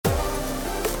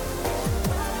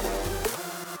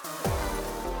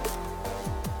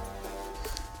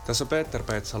Tässä on Peter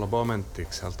Peitsalo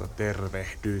Momentikselta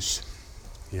tervehdys.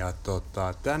 Ja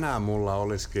tänään mulla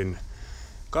olisikin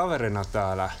kaverina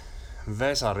täällä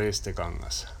Vesa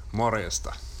Ristikangas.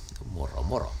 Morjesta. Moro,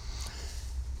 moro.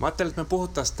 Mä ajattelin, että me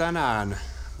puhuttaisiin tänään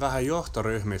vähän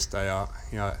johtoryhmistä ja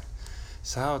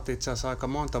sä oot itse asiassa aika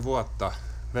monta vuotta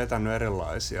vetänyt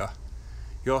erilaisia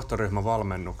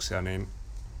johtoryhmävalmennuksia, niin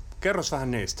kerros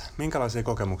vähän niistä. Minkälaisia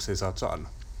kokemuksia sä oot saanut?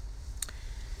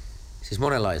 Siis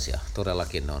monenlaisia.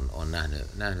 Todellakin on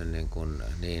nähnyt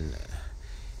niin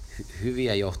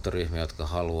hyviä johtoryhmiä, jotka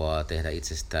haluaa tehdä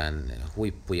itsestään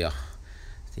huippuja,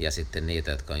 ja sitten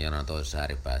niitä, jotka on jonain toisessa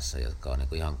ääripäässä, jotka on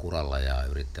niin ihan kuralla ja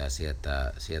yrittää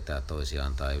sietää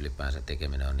toisiaan, tai ylipäänsä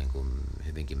tekeminen on niin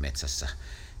hyvinkin metsässä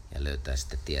ja löytää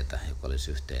sitten tietä, joka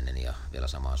olisi yhteinen ja vielä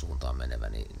samaan suuntaan menevä,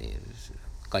 niin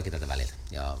kaikki tätä välillä.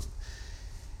 Ja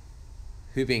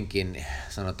hyvinkin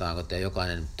sanotaanko, että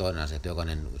toinen asia, että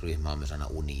jokainen ryhmä on myös aina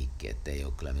uniikki, että ei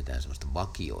ole kyllä mitään sellaista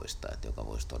vakioista, että joka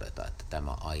voisi todeta, että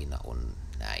tämä aina on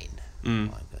näin,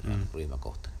 vaan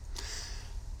ryhmäkohtainen.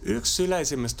 Yksi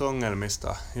yleisimmistä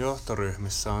ongelmista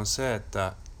johtoryhmissä on se,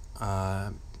 että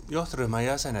johtoryhmän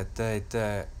jäsenet ei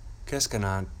tee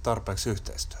keskenään tarpeeksi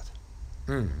yhteistyötä.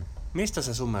 Mistä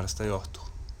se sun mielestä johtuu?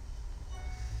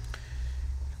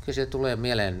 Kyllä se tulee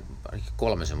mieleen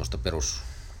 3 semmoista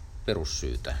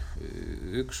perussyytä.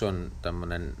 Yksi on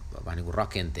tämmöinen vähän niin kuin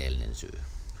rakenteellinen syy.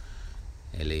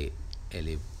 Eli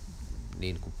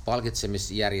niin kuin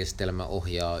palkitsemisjärjestelmä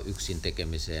ohjaa yksin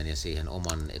tekemiseen ja siihen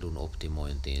oman edun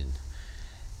optimointiin.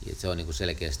 Ja se on niin kuin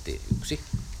selkeästi yksi.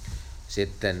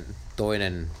 Sitten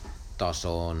toinen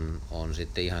taso on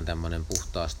sitten ihan tämmöinen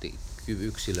puhtaasti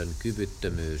yksilön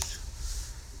kyvyttömyys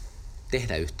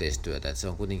tehdä yhteistyötä. Että se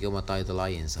on kuitenkin oma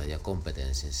taitolajinsa ja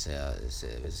kompetenssinsa, ja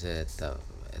se että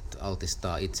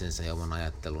altistaa itsensä ja oman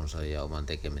ajattelunsa ja oman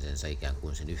tekemisensä ikään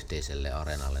kuin sen yhteiselle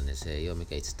areenalle, niin se ei ole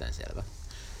mikään itsestäänselvä.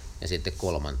 Ja sitten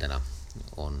kolmantena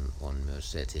on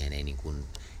myös se, että siihen ei niin kuin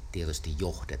tietoisesti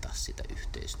johdeta sitä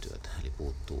yhteistyötä. Eli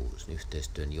puuttuu sen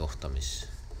yhteistyön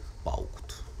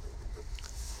johtamispaukut.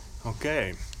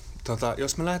 Okei.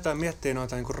 Jos me lähdetään miettimään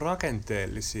noita niin kuin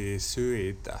rakenteellisia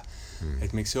syitä,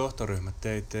 että miksi johtoryhmät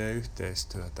ei tee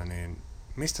yhteistyötä, niin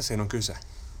mistä siinä on kyse?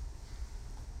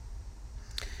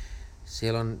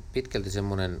 Siellä on pitkälti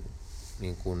semmoinen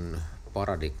niin kuin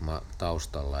paradigma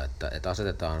taustalla, että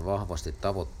asetetaan vahvasti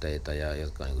tavoitteita,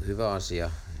 jotka on niin kuin hyvä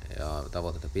asia ja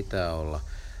tavoitteita pitää olla,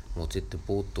 mutta sitten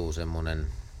puuttuu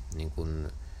semmoinen niin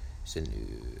kuin sen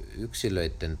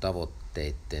yksilöiden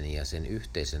tavoitteiden ja sen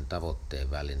yhteisen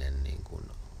tavoitteen välinen niin kuin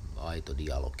aito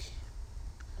dialogi.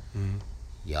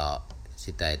 Ja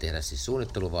sitä ei tehdä siis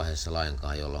suunnitteluvaiheessa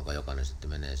lainkaan, jolloin jokainen sitten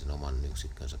menee sen oman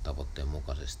yksikkönsä tavoitteen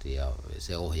mukaisesti ja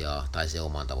se ohjaa, tai se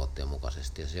oman tavoitteen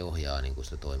mukaisesti, ja se ohjaa niin kuin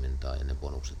sitä toimintaa, ja ne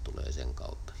bonukset tulee sen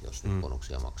kautta, jos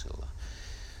bonuksia maksellaan.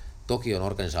 Toki on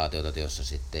organisaatioita, joissa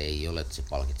sitten ei ole se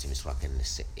palkitsemisrakenne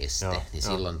se este,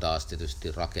 silloin taas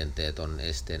tietysti rakenteet on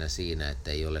esteenä siinä,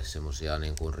 että ei ole semmoisia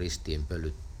niin kuin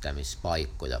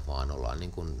ristiinpölyttämispaikkoja, vaan ollaan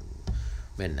niin kuin,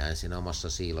 mennään siinä omassa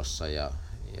siilossa ja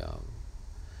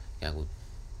ikään kuin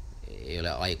ei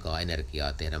ole aikaa,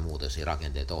 energiaa tehdä muuta, jos ei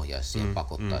rakenteet ohjaisi siihen,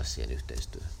 pakottaisi siihen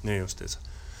yhteistyöhön. Niin justiinsa.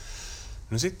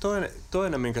 No sitten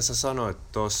toinen, minkä sä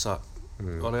sanoit tuossa,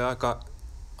 oli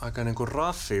aika niin kuin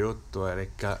raffi juttu,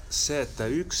 eli se, että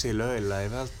yksilöillä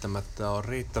ei välttämättä ole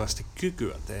riittävästi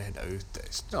kykyä tehdä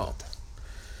yhteistyötä.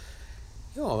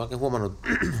 Joo, olen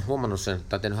huomannut sen,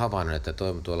 tai tehnyt havainnon, että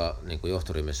toimin tuolla niin kuin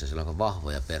johtoryhmissä, siellä on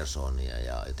vahvoja persoonia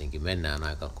ja jotenkin mennään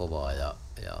aika kovaa ja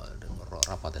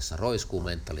rapatessa roiskuu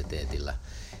mentaliteetillä,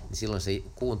 niin silloin se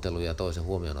kuuntelu ja toisen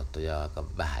huomionotto jää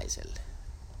aika vähäiselle.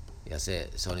 Ja se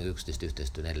on niin yksityistä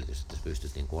yhteistyön edellytys, että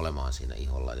pystyt niin olemaan siinä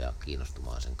iholla ja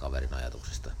kiinnostumaan sen kaverin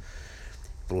ajatuksesta.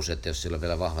 Plus, että jos sillä on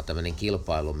vielä vahva tämmöinen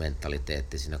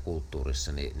kilpailumentaliteetti siinä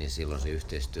kulttuurissa, niin silloin se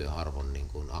yhteistyö harvoin niin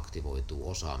kuin aktivoituu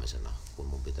osaamisena, kun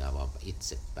mun pitää vaan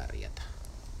itse pärjätä.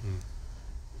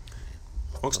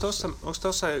 Onko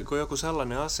tuossa joku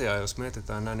sellainen asia, jos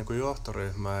mietitään näin niin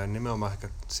johtoryhmää ja nimenomaan ehkä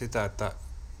sitä, että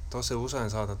tosi usein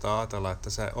saatetaan ajatella, että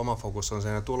se oma fokus on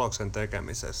siinä tuloksen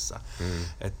tekemisessä.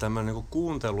 Että tämmöinen niin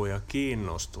kuuntelu ja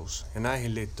kiinnostus ja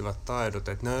näihin liittyvät taidot,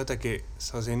 että ne on jotenkin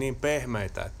sellaisia niin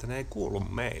pehmeitä, että ne ei kuulu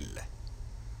meille.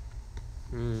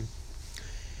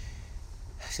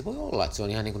 Se voi olla, että se on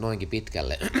ihan niin kuin noinkin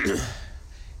pitkälle.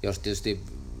 Jos tietysti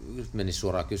menisi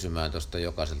suoraan kysymään tuosta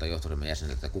jokaiselta johtoryhmän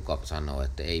jäseneltä, että kuka sanoo,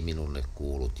 että ei minulle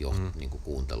kuulut niin kuin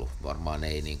kuuntelu. Varmaan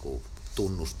ei niin kuin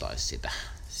tunnustaisi sitä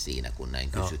siinä, kun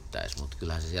näin kysyttäisiin, mutta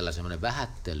kyllähän se siellä semmoinen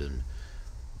vähättelyn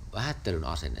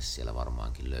asenne siellä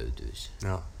varmaankin löytyisi.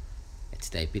 Että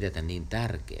sitä ei pidetä niin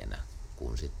tärkeänä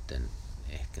kuin sitten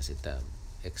ehkä sitä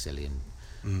Excelin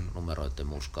numeroiden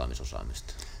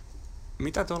murskaamisosaamista.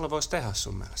 Mitä tuolla voisi tehdä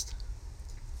sun mielestä?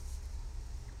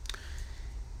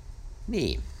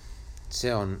 Niin,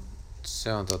 se on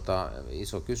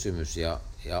iso kysymys ja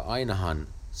ainahan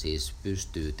siis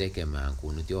pystyy tekemään,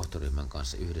 kun nyt johtoryhmän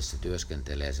kanssa yhdessä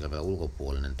työskentelee ja siellä on vielä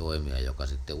ulkopuolinen toimija, joka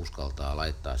sitten uskaltaa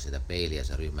laittaa sitä peiliä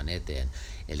sen ryhmän eteen,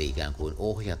 eli ikään kuin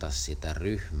ohjata sitä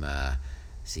ryhmää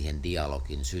siihen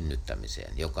dialogin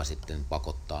synnyttämiseen, joka sitten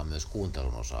pakottaa myös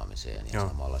kuuntelun osaamiseen ja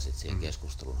samalla sitten siihen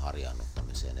keskustelun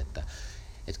harjaannuttamiseen, että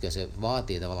se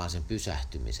vaatii tavallaan sen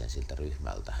pysähtymisen siltä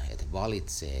ryhmältä, että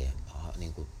valitsee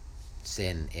niin kuin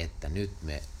sen, että nyt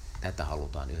me tätä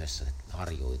halutaan yhdessä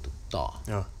harjoituttaa.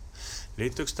 Joo.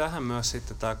 Liittyykö tähän myös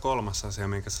sitten tämä kolmas asia,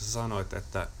 minkä sä sanoit,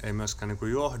 että ei myöskään niin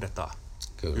kuin johdeta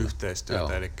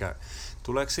yhteistyötä, eli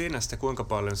tuleeko siinä sitten kuinka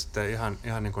paljon sitten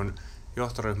ihan niin kuin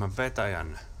johtoryhmän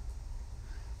vetäjän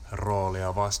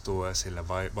roolia vastuu esille,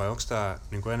 vai onko tämä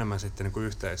niin kuin enemmän sitten niin kuin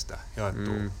yhteistä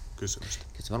jaettua kysymystä?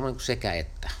 Se varmaan niin sekä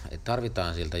että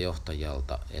tarvitaan siltä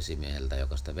johtajalta, esimieheltä,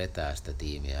 joka sitä vetää sitä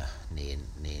tiimiä,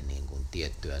 niin kuin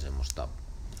tiettyä semmoista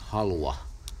halua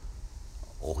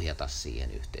ohjata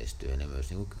siihen yhteistyöhön ja myös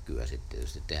niin kuin kykyä sitten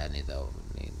tietysti tehdä niitä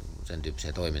sen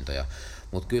tyyppisiä toimintoja.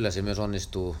 Mutta kyllä se myös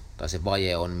onnistuu, tai se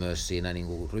vaje on myös siinä niin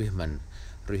kuin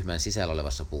ryhmän sisällä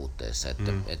olevassa puutteessa,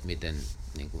 että miten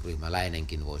niin kuin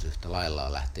ryhmäläinenkin voisi yhtä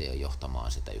lailla lähteä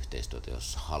johtamaan sitä yhteistyötä,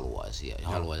 jos haluaisi ja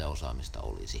halua ja osaamista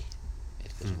olisi.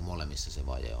 Että se molemmissa se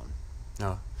vaje on.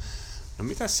 Joo. No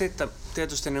mitäs sitten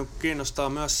tietysti niin kiinnostaa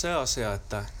myös se asia,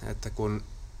 että kun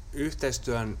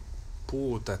yhteistyön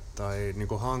puute tai niin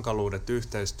kuin hankaluudet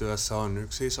yhteistyössä on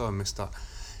yksi isoimmista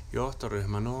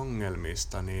johtoryhmän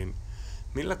ongelmista, niin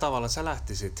millä tavalla sä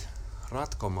lähtisit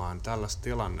ratkomaan tällaista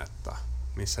tilannetta,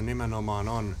 missä nimenomaan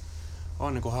on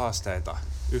niin kuin haasteita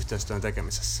yhteistyön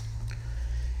tekemisessä?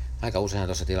 Aika usein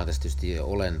tuossa tilanteessa tietysti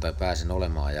olen tai pääsen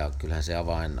olemaan, ja kyllähän se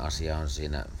avainasia on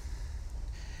siinä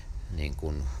vähän niin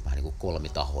kuin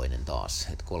kolmitahoinen taas,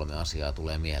 että 3 asiaa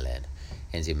tulee mieleen.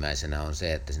 Ensimmäisenä on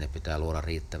se, että sinne pitää luoda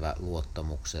riittävä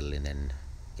luottamuksellinen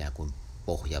ikään kuin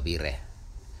pohjavire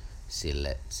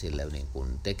sille niin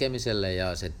kuin tekemiselle,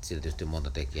 ja sillä tietysti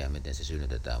monta tekijää, miten se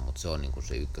synnytetään, mutta se on niin kuin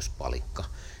se ykköspalikka.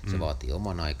 Se vaatii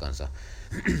oman aikansa.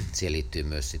 Siihen liittyy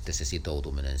myös sitten se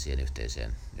sitoutuminen siihen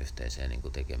yhteiseen niin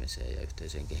kuin tekemiseen ja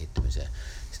yhteiseen kehittymiseen.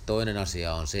 Sitten toinen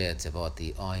asia on se, että se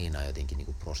vaatii aina jotenkin niin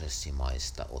kuin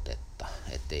prosessimaista otetta,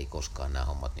 ettei koskaan nämä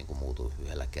hommat niin kuin muutu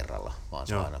yhdellä kerralla, vaan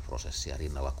se on aina prosessia,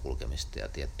 rinnalla kulkemista ja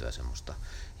tiettyä semmoista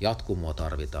jatkumoa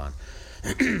tarvitaan.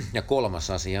 Ja kolmas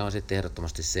asia on sitten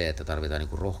ehdottomasti se, että tarvitaan niin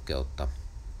kuin rohkeutta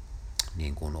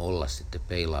niin kuin olla sitten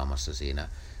peilaamassa siinä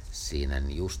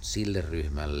just sille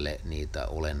ryhmälle niitä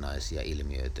olennaisia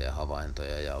ilmiöitä ja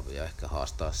havaintoja ja ehkä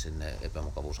haastaa sinne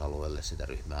epämukavuusalueelle sitä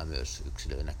ryhmää myös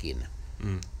yksilöinäkin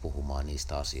puhumaan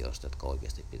niistä asioista, jotka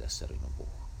oikeasti pitäisi se ryhmän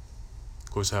puhua.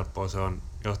 Kuinka helppoa se on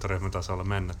johtoryhmän tasolla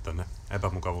mennä tänne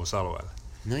epämukavuusalueelle?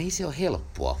 No ei se ole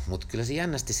helppoa, mutta kyllä se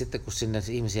jännästi sitten, kun sinne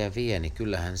ihmisiä vie, niin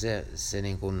kyllähän se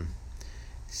niin kuin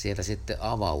sieltä sitten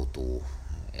avautuu.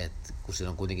 Et kun siinä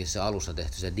on kuitenkin se alussa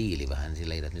tehty se diili vähän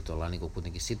silleen, että nyt ollaan niin kuin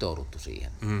kuitenkin sitouduttu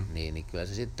siihen, niin kyllä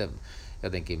se sitten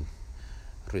jotenkin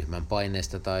ryhmän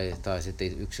paineesta tai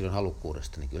sitten yksilön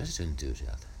halukkuudesta, niin kyllä se syntyy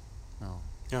sieltä. No.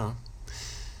 Joo.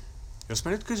 Jos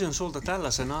mä nyt kysyn sulta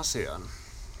tällaisen asian,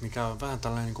 mikä on vähän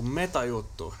tällainen niin kuin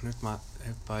metajuttu. Nyt mä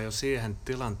hyppään jo siihen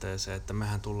tilanteeseen, että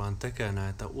mehän tullaan tekemään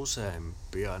näitä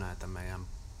useampia näitä meidän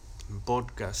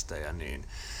podcasteja, niin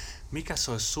mikä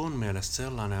se olisi sun mielestä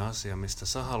sellainen asia, mistä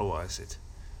sä haluaisit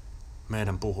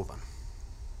meidän puhuvan?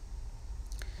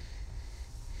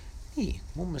 Niin,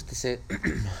 mun mielestä se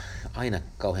aina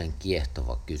kauhean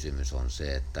kiehtova kysymys on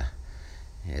se, että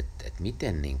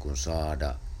miten niin kuin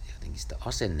saada jotenkin sitä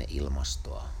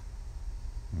asenneilmastoa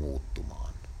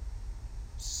muuttumaan,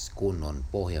 kun on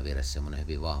pohjaviressä semmoinen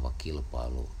hyvin vahva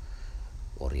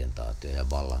kilpailuorientaatio ja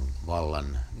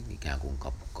vallan ikään kuin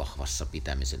kahvassa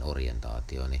pitämisen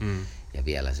orientaatio, niin, ja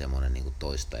vielä semmoinen niin kuin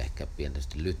toista ehkä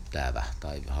pienesti lyttäävä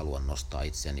tai haluan nostaa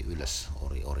itseäni ylös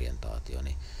orientaatio,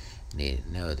 niin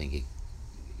ne on jotenkin,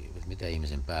 mitä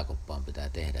ihmisen pääkoppaan pitää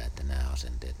tehdä, että nämä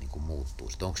asenteet niin kuin muuttuu.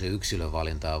 Sitten onko se yksilön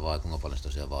valintaa vai kuinka paljon se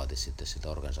tosiaan vaatisi sitten sitä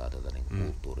organisaatiota, niin kuin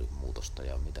kulttuurimuutosta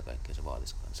ja mitä kaikkea se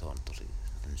vaatisikaan. Se on tosi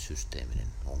systeeminen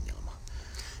ongelma.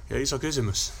 Ja iso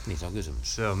kysymys. Niin se on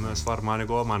kysymys. Se on myös varmaan niin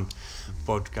kuin oman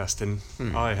podcastin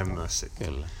aihe myös sitten.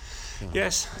 Kyllä.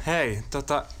 Jes, hei,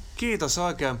 kiitos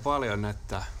oikein paljon,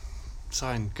 että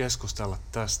sain keskustella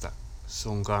tästä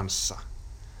sun kanssa.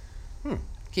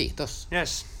 Kiitos.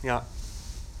 Jes, ja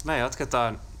me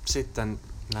jatketaan sitten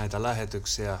näitä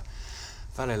lähetyksiä.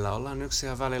 Välillä ollaan yksi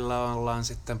ja välillä ollaan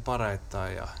sitten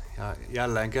pareittain. Ja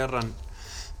jälleen kerran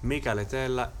Mikäli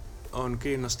teillä on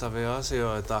kiinnostavia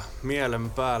asioita mielen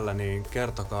päällä, niin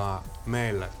kertokaa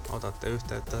meille. Otatte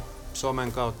yhteyttä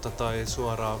somen kautta tai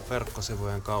suoraan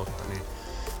verkkosivujen kautta, niin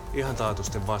ihan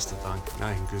taatusti vastataan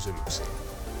näihin kysymyksiin.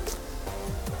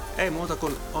 Ei muuta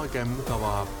kuin oikein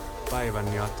mukavaa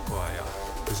päivän jatkoa ja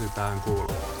pysytään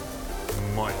kuulolla.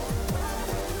 Moi!